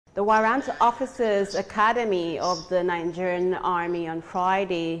The Warrant Officers Academy of the Nigerian Army on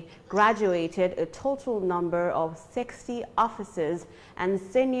Friday graduated a total number of 60 officers and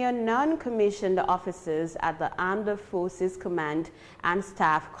senior non-commissioned officers at the Armed Forces Command and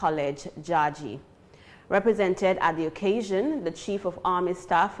Staff College, Jaji. Represented at the occasion, the Chief of Army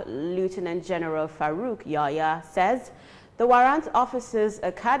Staff, Lieutenant General Farouk Yahya, says the Warrant Officers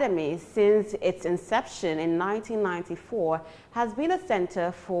Academy, since its inception in 1994, has been a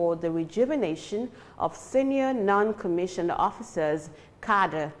center for the rejuvenation of senior non-commissioned officers,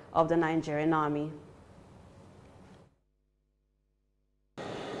 cadre of the Nigerian Army.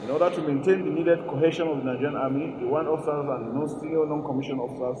 In order to maintain the needed cohesion of the Nigerian Army, the warrant officers and non-senior non-commissioned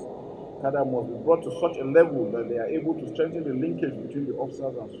officers cadre must be brought to such a level that they are able to strengthen the linkage between the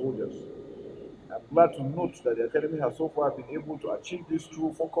officers and soldiers. I'm glad to note that the Academy has so far been able to achieve this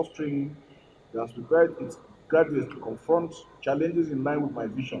through focused training that has prepared its graduates to confront challenges in line with my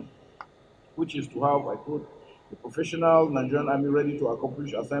vision, which is to have, I quote, a professional Nigerian Army ready to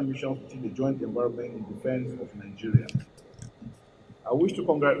accomplish assigned missions within the joint environment in defense of Nigeria. I wish to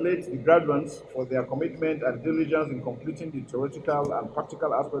congratulate the graduates for their commitment and diligence in completing the theoretical and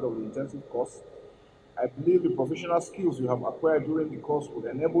practical aspect of the intensive course. I believe the professional skills you have acquired during the course will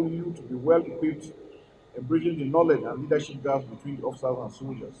enable you to be well equipped in bridging the knowledge and leadership gaps between the officers and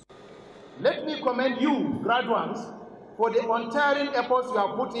soldiers. Let me commend you, graduates, for the untiring efforts you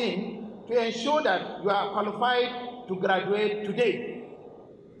have put in to ensure that you are qualified to graduate today.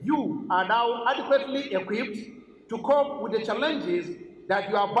 You are now adequately equipped to cope with the challenges that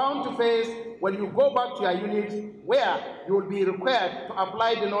you are bound to face when you go back to your unit, where you will be required to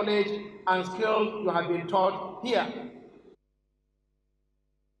apply the knowledge and skills you have been taught here.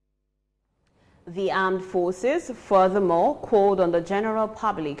 The armed forces, furthermore, called on the general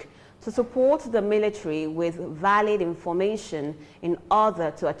public to support the military with valid information in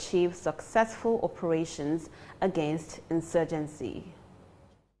order to achieve successful operations against insurgency.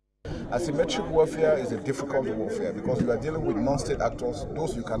 Asymmetric warfare is a difficult warfare because you are dealing with non-state actors,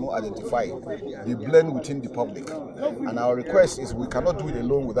 those you cannot identify. They blend within the public. And our request is we cannot do it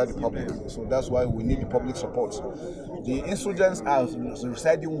alone without the public. So that's why we need the public support. The insurgents are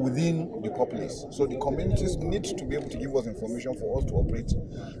residing within the populace. So the communities need to be able to give us information for us to operate.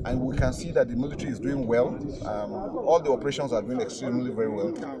 And we can see that the military is doing well. All the operations are doing extremely very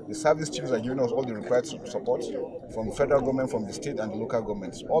well. The service chiefs are giving us all the required support from the federal government, from the state and the local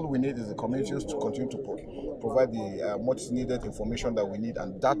governments. All we need is the communities to continue to provide the much needed information that we need,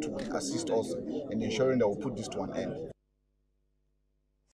 and that will assist us in ensuring that we put this to an end.